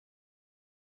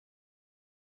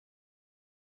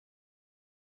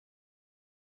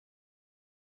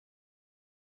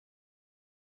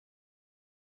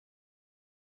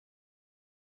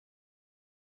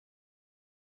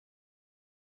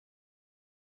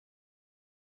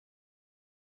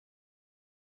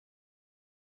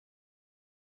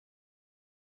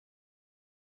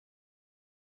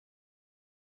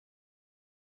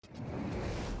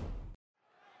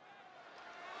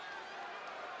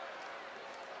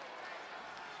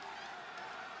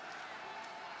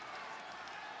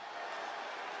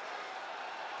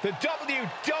The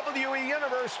WWE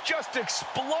Universe just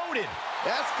exploded.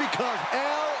 That's because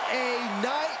LA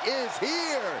Knight is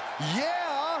here.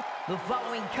 Yeah! The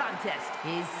following contest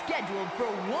is scheduled for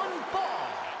one fall.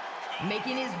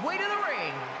 Making his way to the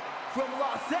ring from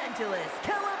Los Angeles,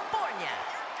 California,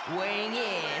 weighing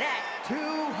in at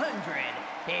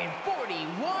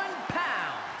 241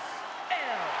 pounds,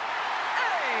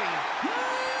 LA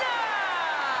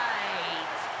Knight!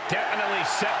 Definitely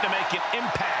set to make an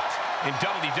impact in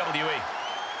WWE.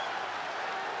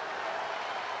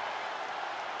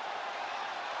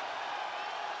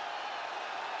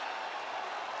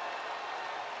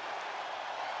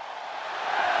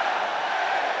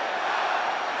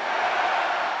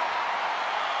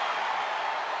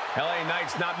 LA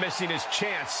Knight's not missing his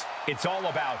chance. It's all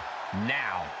about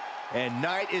now. And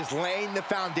Knight is laying the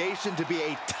foundation to be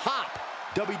a top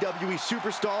WWE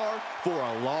superstar for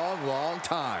a long, long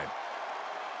time.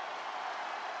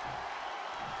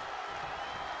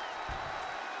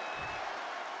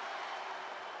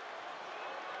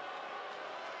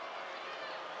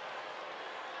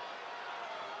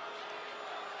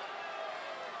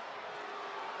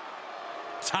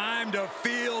 Time to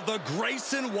feel the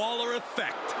Grayson Waller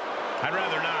effect. I'd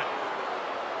rather not.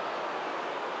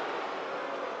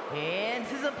 And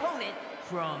his opponent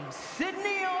from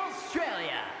Sydney,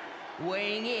 Australia,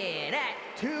 weighing in at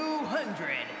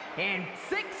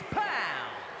 206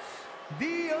 pounds,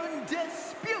 the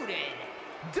undisputed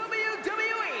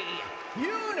WWE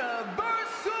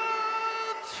Universal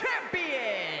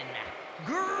Champion,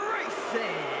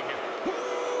 Grayson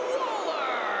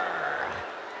Waller.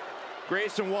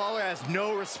 Grayson Waller has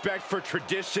no respect for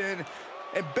tradition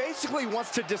and basically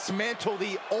wants to dismantle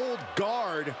the old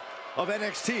guard of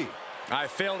NXT. I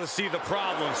fail to see the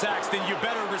problem, Saxton. You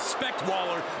better respect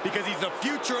Waller because he's the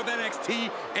future of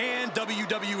NXT and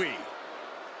WWE.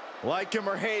 Like him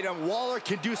or hate him, Waller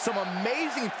can do some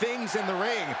amazing things in the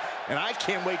ring, and I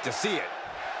can't wait to see it.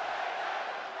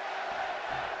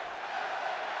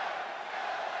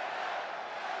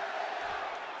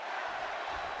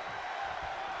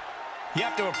 You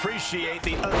have to appreciate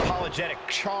the unapologetic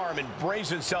charm and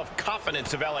brazen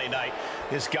self-confidence of LA Knight.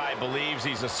 This guy believes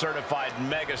he's a certified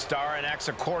megastar and acts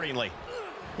accordingly.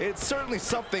 It's certainly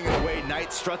something in the way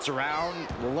Knight struts around.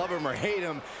 Love him or hate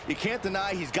him, you can't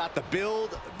deny he's got the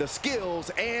build, the skills,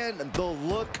 and the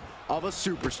look of a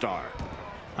superstar.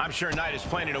 I'm sure Knight is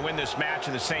planning to win this match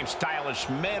in the same stylish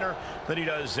manner that he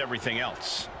does everything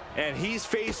else. And he's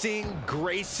facing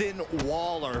Grayson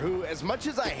Waller, who, as much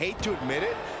as I hate to admit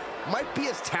it, might be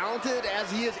as talented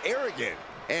as he is arrogant.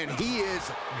 And he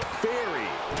is very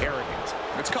arrogant.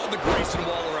 It's called the Grayson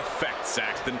Waller effect,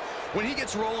 Saxton. When he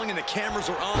gets rolling and the cameras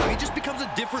are on, he just becomes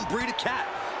a different breed of cat.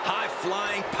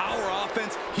 High-flying, power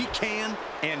offense, he can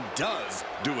and does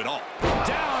do it all.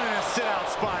 Down and a sit-out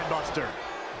spine buster.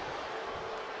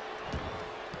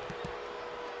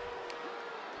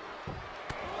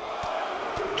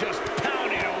 Just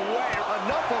pounding away.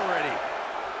 Enough already.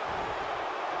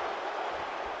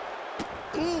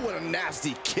 Ooh, what a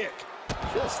nasty kick.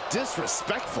 Just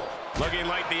disrespectful. Looking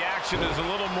like the action is a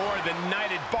little more than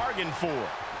Knight had bargained for.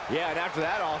 Yeah, and after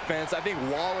that offense, I think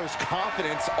Waller's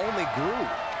confidence only grew.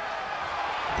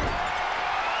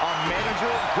 A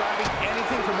manager grabbing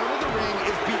anything from under the ring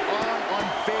is beyond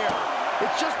unfair.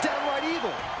 It's just downright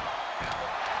evil.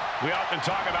 We often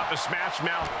talk about the smash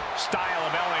mouth style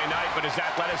of LA Knight, but his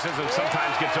athleticism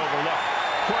sometimes gets overlooked.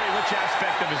 Corey, which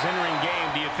aspect of his in-ring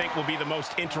game do you think will be the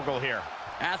most integral here?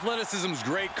 Athleticism's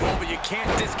great, Cole, but you can't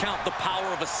discount the power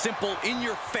of a simple,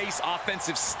 in-your-face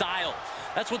offensive style.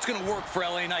 That's what's going to work for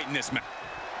LA Knight in this match.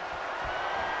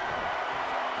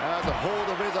 Has a hold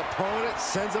of his opponent,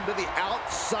 sends him to the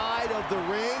outside of the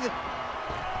ring.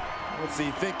 What's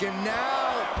he thinking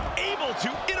now? Able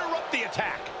to interrupt the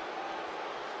attack.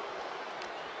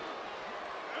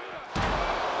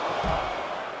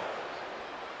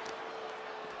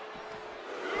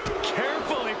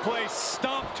 Carefully placed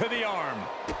stomp to the arm.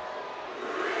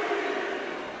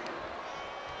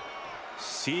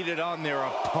 Seated on their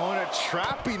opponent,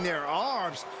 trapping their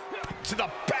arms To the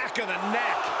back of the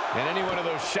neck. And any one of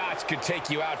those shots could take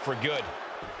you out for good.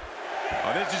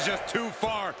 Oh, this is just too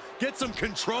far. Get some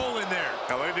control in there.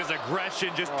 Oh, look at this aggression,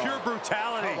 just pure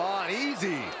brutality. Come on,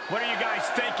 easy. What are you guys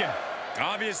thinking?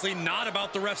 Obviously not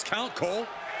about the ref's count, Cole.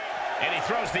 And he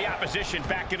throws the opposition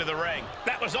back into the ring.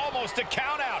 That was almost a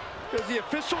count out. Does the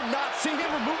official not see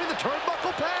him removing the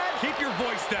turnbuckle pad? Keep your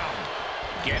voice down.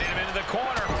 Get him into the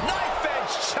corner. Knife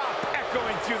edge chop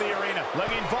echoing through the arena.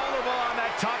 Looking vulnerable on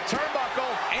that top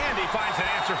turnbuckle. And he finds an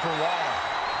answer for Waller.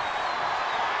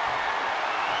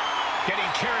 Getting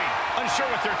carried. Unsure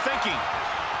what they're thinking.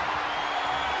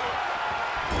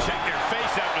 Check their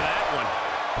face after that one.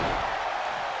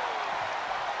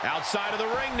 Outside of the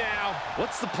ring now.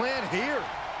 What's the plan here?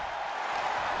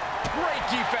 Great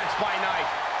defense by Knight.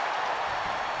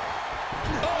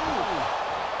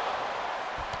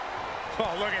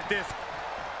 Oh, look at this.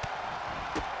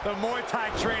 The Muay Thai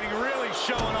training really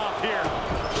showing off here.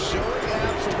 Showing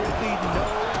absolutely no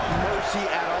mercy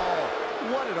at all.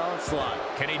 What an onslaught.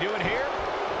 Can he do it here?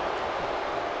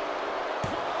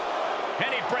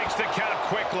 And he breaks the count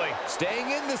quickly. Staying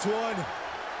in this one.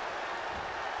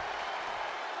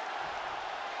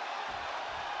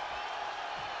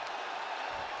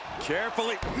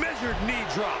 Carefully measured knee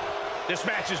drop. This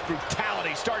match is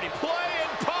brutality starting. Playing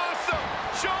possum.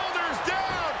 Shoulders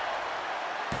down.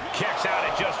 Kicks out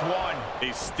at just one.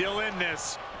 He's still in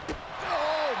this.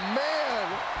 Oh,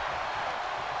 man.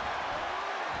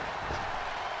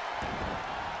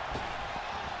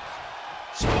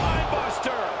 Spine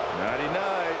buster.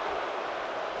 Nighty-night.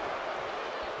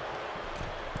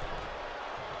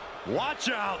 Watch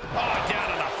out. Oh,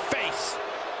 down in the face.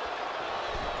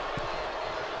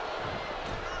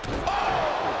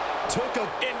 Took him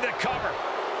In the cover.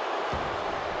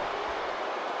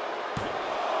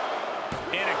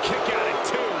 And a kick out at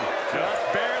two.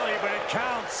 Just barely, but it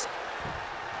counts.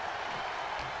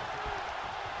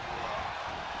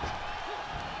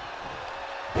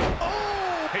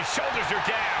 Oh! His shoulders are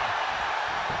down.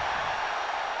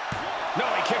 No,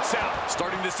 he kicks out.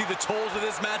 Starting to see the tolls of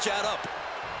this match add up.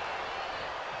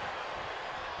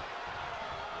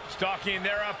 Stalking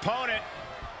their opponent.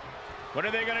 What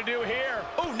are they going to do here?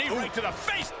 Oh, knee right to the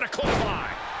face, the clothesline.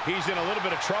 He's in a little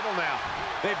bit of trouble now.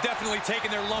 They've definitely taken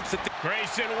their lumps at the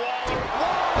Grayson Waller.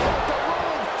 Whoa, the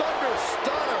Rolling Thunder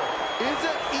Stunner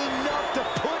isn't enough to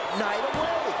put Knight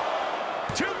away.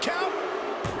 2 count.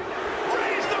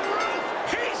 Raise the roof.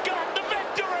 He's got the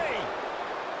victory.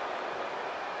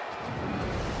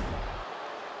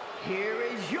 Here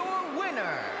is your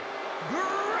winner,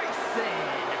 Grayson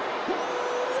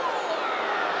Waller.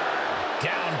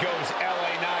 Down goes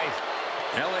LA Knight.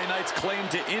 LA Knight's claim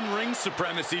to in-ring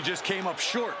supremacy just came up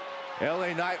short.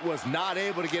 LA Knight was not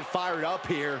able to get fired up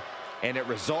here, and it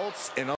results in